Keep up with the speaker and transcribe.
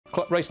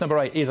Race number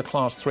 8 is a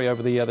Class 3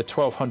 over the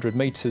 1,200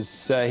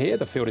 metres here.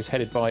 The field is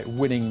headed by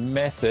Winning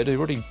Method, who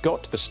already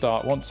got to the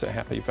start once at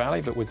Happy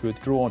Valley, but was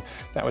withdrawn.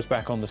 That was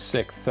back on the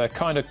 6th.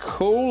 Kinda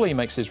Cool, he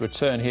makes his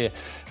return here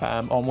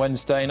on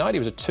Wednesday night. He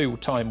was a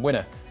 2-time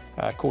winner.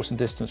 Course and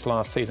distance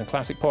last season.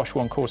 Classic Posh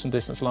won course and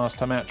distance last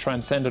time out.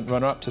 Transcendent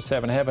runner-up to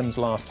Seven Heavens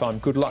last time.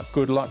 Good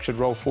Luck should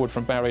roll forward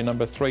from barrier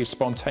number 3.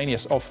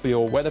 Spontaneous off the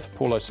all-weather for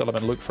Paul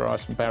O'Sullivan. Luke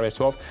Ferraris from barrier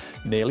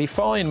 12. Nearly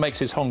Fine makes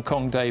his Hong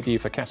Kong debut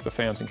for Casper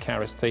Founds and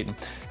Karis Teton.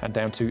 And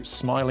down to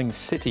Smiling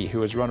City,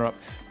 who was runner-up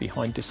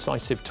behind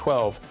Decisive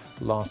 12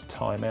 last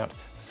time out.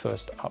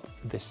 First up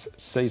this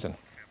season.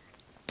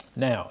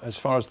 Now, as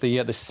far as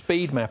the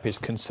speed map is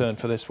concerned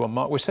for this one,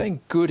 Mark, we're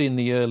saying good in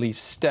the early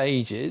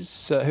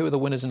stages. Who are the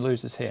winners and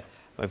losers here?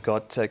 We've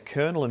got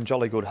Colonel and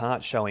Jolly Good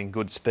Heart showing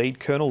good speed.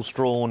 Colonel's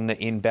drawn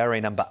in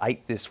barrier number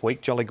 8 this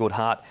week. Jolly Good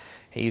Heart,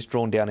 he's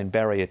drawn down in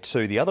barrier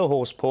 2. The other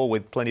horse, Paul,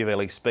 with plenty of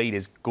early speed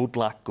is Good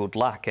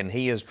Luck, and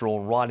he is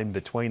drawn right in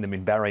between them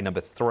in barrier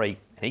number 3.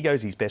 He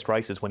goes his best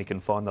races when he can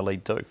find the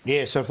lead too.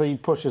 Yeah, so if he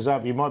pushes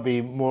up, you might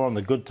be more on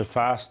the good to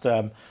fast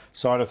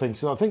side of things.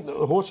 So I think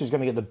the horse who's going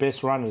to get the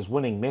best run is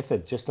Winning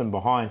Method, just in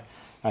behind.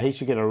 He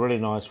should get a really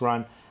nice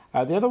run.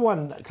 The other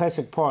one,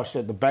 Classic Posh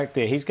at the back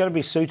there, he's going to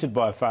be suited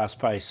by a fast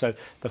pace. So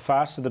the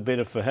faster the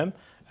better for him.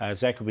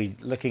 Zach will be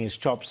licking his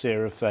chops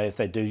there if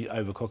they do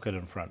overcook it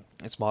in front.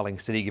 Smiling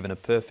City given a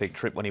perfect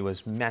trip when he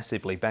was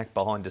massively back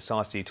behind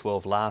Decisive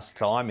 12 last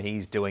time.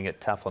 He's doing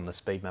it tough on the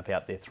speed map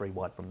out there, 3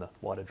 wide from the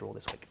wider draw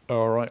this week.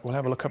 All right, we'll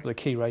have a look up at the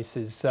key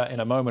races in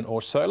a moment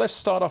or so. Let's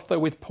start off though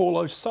with Paul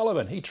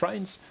O'Sullivan. He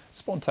trains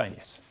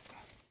Spontaneous.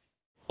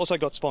 Also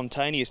got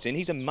Spontaneous in.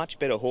 He's a much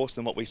better horse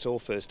than what we saw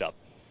first up.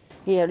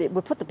 Yeah,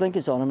 we put the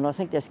blinkers on him, and I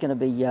think that's going to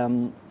be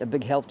a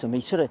big help to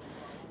him.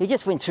 He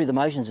just went through the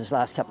motions his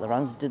last couple of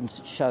runs.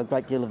 Didn't show a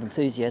great deal of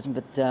enthusiasm,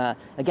 but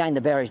again,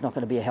 the barrier's not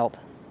going to be a help.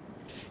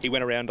 He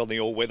went around on the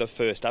all-weather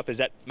first up. Is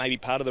that maybe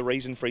part of the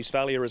reason for his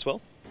failure as well?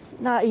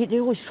 No, he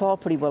always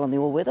trialled pretty well on the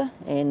all-weather,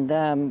 and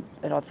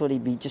I thought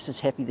he'd be just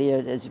as happy there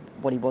as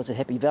what he was at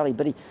Happy Valley.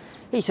 But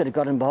he sort of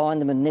got in behind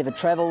them and never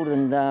travelled,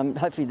 and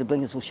hopefully the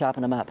blinkers will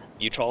sharpen him up.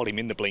 You trialled him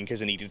in the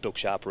blinkers, and he did look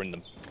sharper in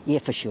them. Yeah,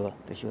 for sure,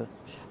 for sure.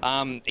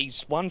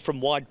 He's won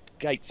from wide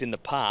gates in the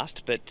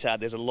past, but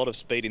there's a lot of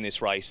speed in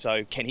this race,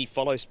 so can he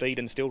follow speed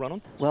and still run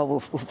on? Well, we'll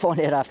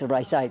find out after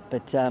race 8,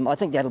 but I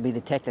think that'll be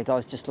the tactic. I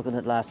was just looking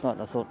at it last night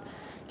and I thought,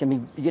 you're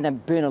going to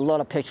burn a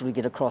lot of petrol to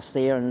get across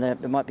there, and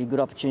it might be a good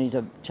opportunity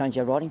to change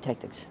our riding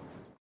tactics.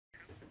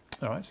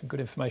 All right, some good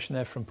information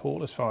there from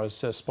Paul as far as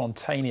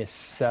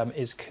Spontaneous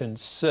is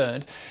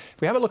concerned.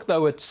 If we have a look,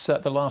 though, at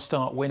the last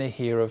start winner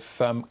here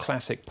of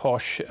Classic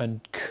Posh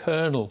and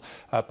Colonel,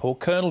 Paul.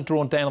 Colonel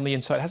drawn down on the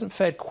inside. Hasn't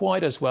fared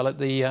quite as well at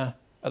the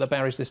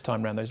barriers this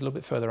time round, though. He's a little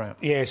bit further out.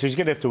 Yeah, so he's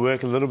going to have to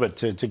work a little bit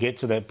to get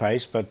to that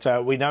pace,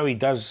 but we know he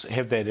does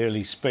have that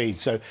early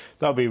speed, so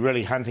they'll be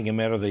really hunting him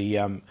out of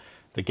the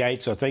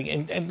gates, I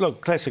think. And look,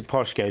 Classic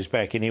Posh goes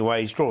back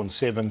anyway. He's drawn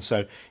 7,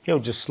 so he'll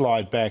just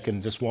slide back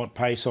and just want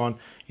pace on.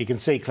 You can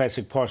see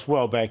Classic Posh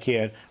well back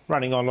here,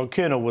 running on. Look,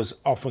 Colonel was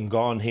off and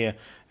gone here,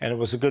 and it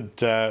was a good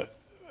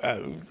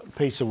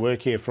piece of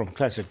work here from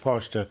Classic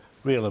Posh to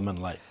reel him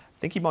in late. I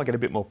think he might get a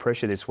bit more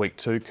pressure this week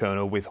too,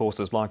 Colonel, with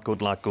horses like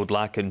Good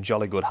Luck and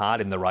Jolly Good Heart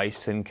in the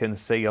race, and can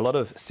see a lot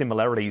of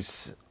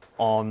similarities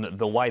on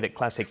the way that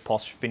Classic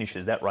Posh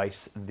finishes that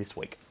race this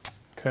week.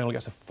 Colonel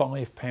gets a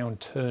 £5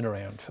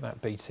 turnaround for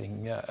that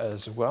beating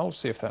as well.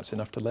 See if that's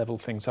enough to level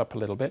things up a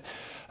little bit.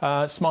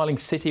 Smiling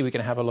City we're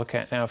going to have a look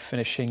at now,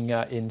 finishing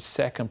in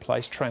 2nd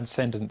place.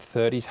 Transcendent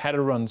 30. He's had a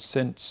run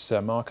since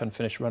Mark,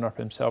 unfinished runner-up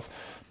himself.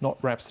 Not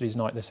Rhapsody's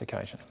night this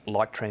occasion.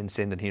 Like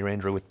Transcendent here,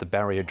 Andrew, with the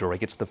barrier draw. He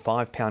gets the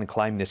 £5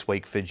 claim this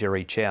week for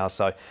Jerry Chow.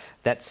 So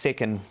that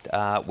second,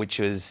 which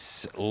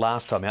was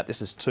last time out,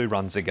 this is 2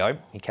 runs ago.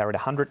 He carried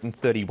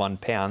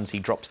 £131. He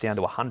drops down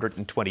to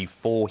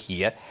 124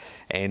 here.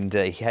 And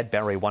he had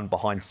barrier 1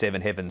 behind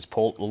Seven Heavens.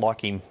 Paul, like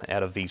him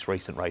out of his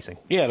recent racing.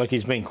 Yeah, look,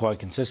 he's been quite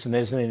consistent,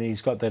 hasn't he? And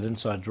he's got that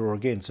inside draw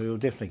again, so he'll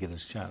definitely get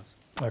his chance.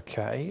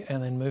 OK,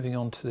 and then moving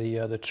on to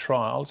the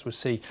trials, we'll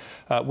see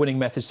Winning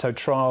Methods. So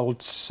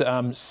trialled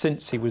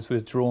since he was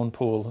withdrawn,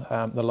 Paul,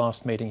 the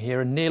last meeting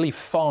here, and Nearly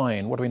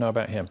Fine. What do we know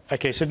about him?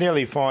 OK, so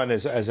Nearly Fine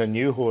is a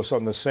new horse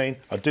on the scene.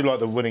 I do like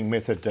the Winning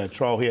Method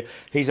trial here.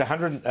 He's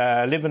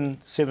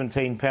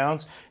 17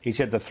 pounds. He's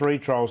had the 3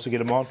 trials to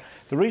get him on.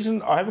 The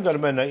reason I haven't got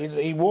him in,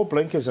 he wore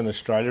blinkers in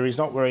Australia. He's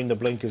not wearing the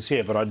blinkers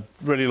here, but I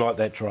really like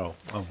that trial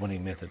of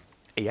Winning Method.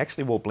 He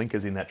actually wore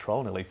blinkers in that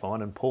trial, Nearly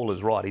Fine, and Paul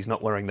is right. He's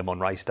not wearing them on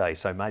race day,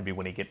 so maybe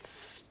when he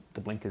gets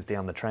the blinkers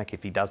down the track,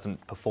 if he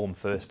doesn't perform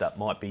first up,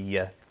 might be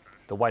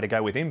the way to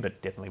go with him,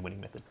 but definitely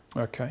Winning Method.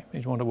 OK,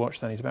 he's one to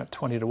watch then. He's about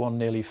 20 to 1,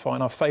 Nearly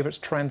Fine. Our favourite's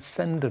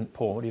Transcendent,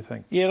 Paul. What do you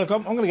think? Yeah, look,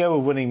 I'm going to go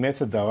with Winning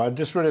Method, though. I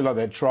just really like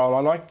that trial. I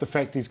like the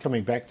fact he's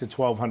coming back to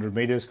 1,200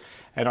 metres,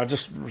 and I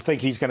just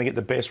think he's going to get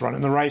the best run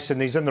in the race, and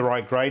he's in the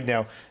right grade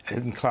now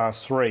in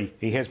Class 3.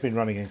 He has been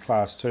running in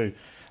Class 2.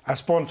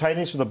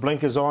 Spontaneous with the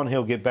blinkers on,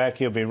 he'll get back,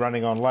 he'll be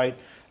running on late.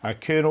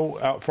 Colonel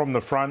out from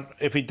the front.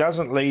 If he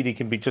doesn't lead, he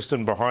can be just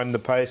in behind the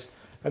pace.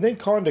 And then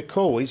Kinda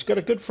Cool. He's got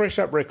a good fresh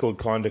up record,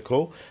 Kinda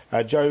Cool.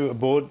 Joe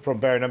aboard from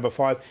barrier number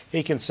 5.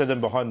 He can sit in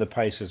behind the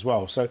pace as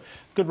well. So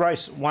good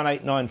race,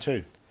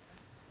 1892.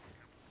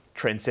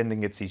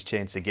 Transcending gets his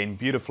chance again.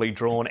 Beautifully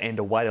drawn and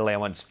a weight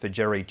allowance for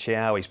Jerry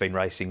Chow. He's been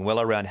racing well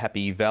around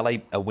Happy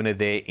Valley. A winner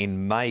there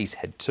in May. He's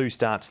had 2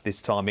 starts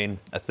this time in.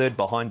 A third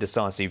behind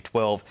Decisive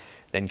 12.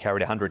 Then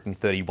carried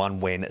 131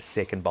 when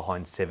second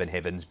behind Seven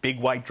Heavens. Big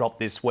weight drop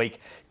this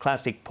week.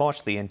 Classic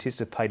Posh, the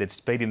anticipated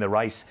speed in the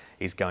race,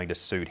 is going to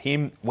suit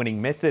him.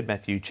 Winning Method,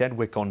 Matthew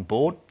Chadwick on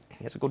board.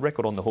 He has a good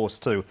record on the horse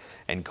too.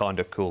 And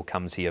Kinda Cool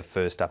comes here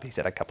first up. He's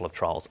had a couple of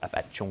trials up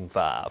at Chung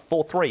Fa.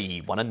 4,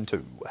 3, 1 and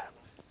 2.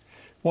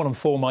 1 and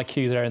 4, my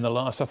cue there in the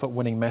last. I thought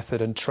Winning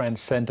Method and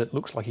Transcendent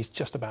looks like he's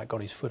just about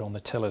got his foot on the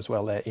till as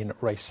well there in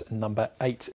race number 8.